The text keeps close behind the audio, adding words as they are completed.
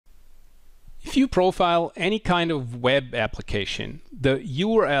If you profile any kind of web application, the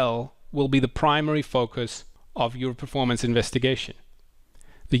URL will be the primary focus of your performance investigation.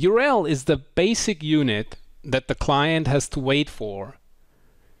 The URL is the basic unit that the client has to wait for.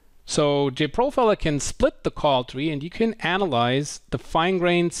 So JProfiler can split the call tree and you can analyze the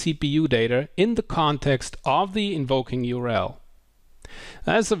fine-grained CPU data in the context of the invoking URL.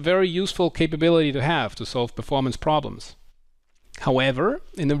 That's a very useful capability to have to solve performance problems. However,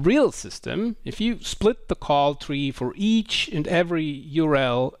 in a real system, if you split the call tree for each and every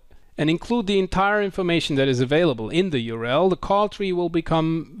URL and include the entire information that is available in the URL, the call tree will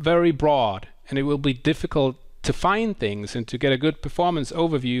become very broad and it will be difficult to find things and to get a good performance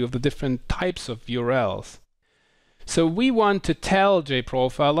overview of the different types of URLs. So we want to tell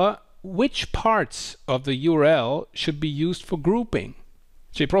JProfiler which parts of the URL should be used for grouping.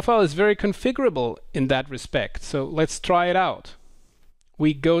 JProfiler is very configurable in that respect, so let's try it out.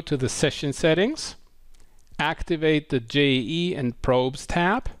 We go to the session settings, activate the JE and probes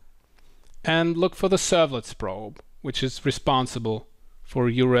tab, and look for the servlets probe, which is responsible for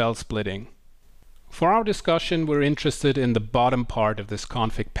URL splitting. For our discussion, we're interested in the bottom part of this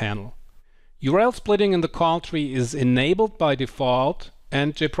config panel. URL splitting in the call tree is enabled by default,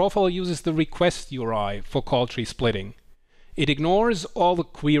 and JProfiler uses the request URI for call tree splitting. It ignores all the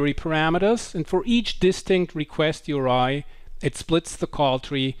query parameters, and for each distinct request URI, it splits the call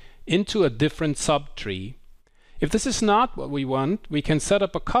tree into a different subtree. If this is not what we want, we can set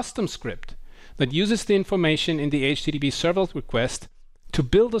up a custom script that uses the information in the HttpServletRequest to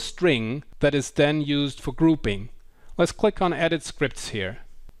build a string that is then used for grouping. Let's click on Edit Scripts here.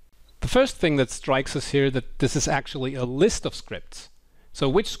 The first thing that strikes us here that this is actually a list of scripts. So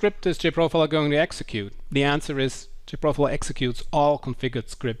which script is JProfiler going to execute? The answer is JProfiler executes all configured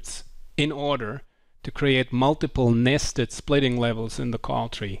scripts in order to create multiple nested splitting levels in the call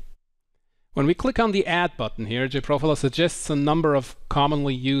tree. When we click on the Add button here, JProfiler suggests a number of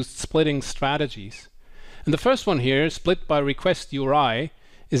commonly used splitting strategies. And the first one here, split by request URI,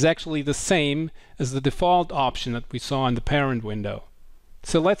 is actually the same as the default option that we saw in the parent window.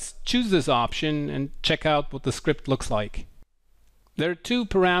 So let's choose this option and check out what the script looks like. There are two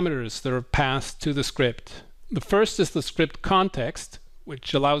parameters that are passed to the script. The first is the script context,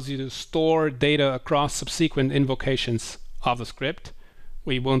 which allows you to store data across subsequent invocations of the script.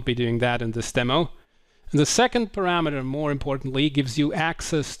 We won't be doing that in this demo. And the second parameter, more importantly, gives you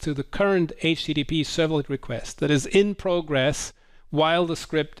access to the current HTTP servlet request that is in progress while the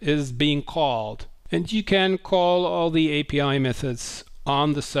script is being called. And you can call all the API methods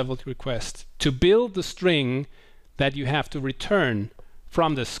on the servlet request to build the string that you have to return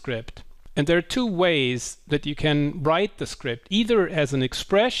from the script. And there are two ways that you can write the script, either as an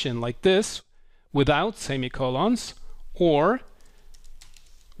expression like this without semicolons, or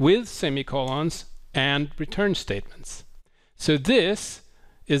with semicolons and return statements. So this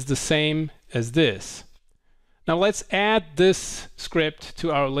is the same as this. Now let's add this script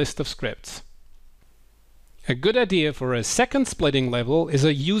to our list of scripts. A good idea for a second splitting level is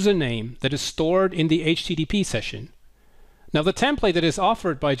a username that is stored in the HTTP session. Now the template that is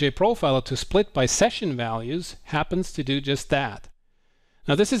offered by JProfiler to split by session values happens to do just that.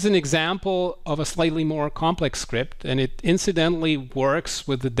 Now this is an example of a slightly more complex script, and it incidentally works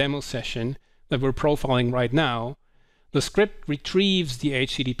with the demo session that we're profiling right now. The script retrieves the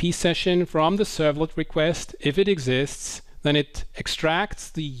HTTP session from the servlet request. If it exists, then it extracts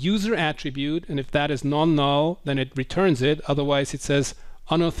the user attribute, and if that is non-null, then it returns it. Otherwise it says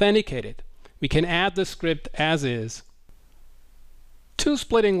unauthenticated. We can add the script as is. Two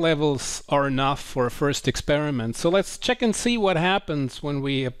splitting levels are enough for a first experiment, so let's check and see what happens when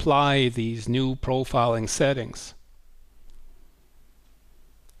we apply these new profiling settings.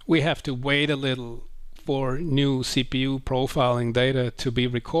 We have to wait a little for new CPU profiling data to be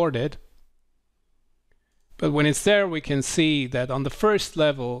recorded. But when it's there, we can see that on the first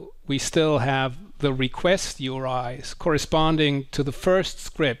level, we still have the request URIs corresponding to the first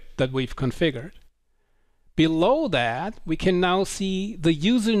script that we've configured. Below that, we can now see the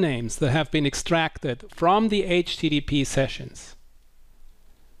usernames that have been extracted from the HTTP sessions.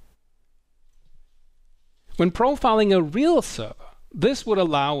 When profiling a real server, this would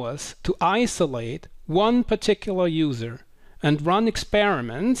allow us to isolate one particular user and run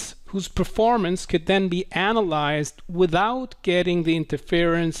experiments whose performance could then be analyzed without getting the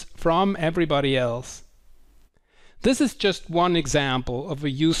interference from everybody else. This is just one example of a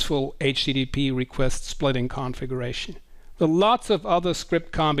useful HTTP request splitting configuration. There are lots of other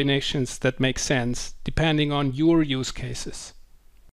script combinations that make sense depending on your use cases.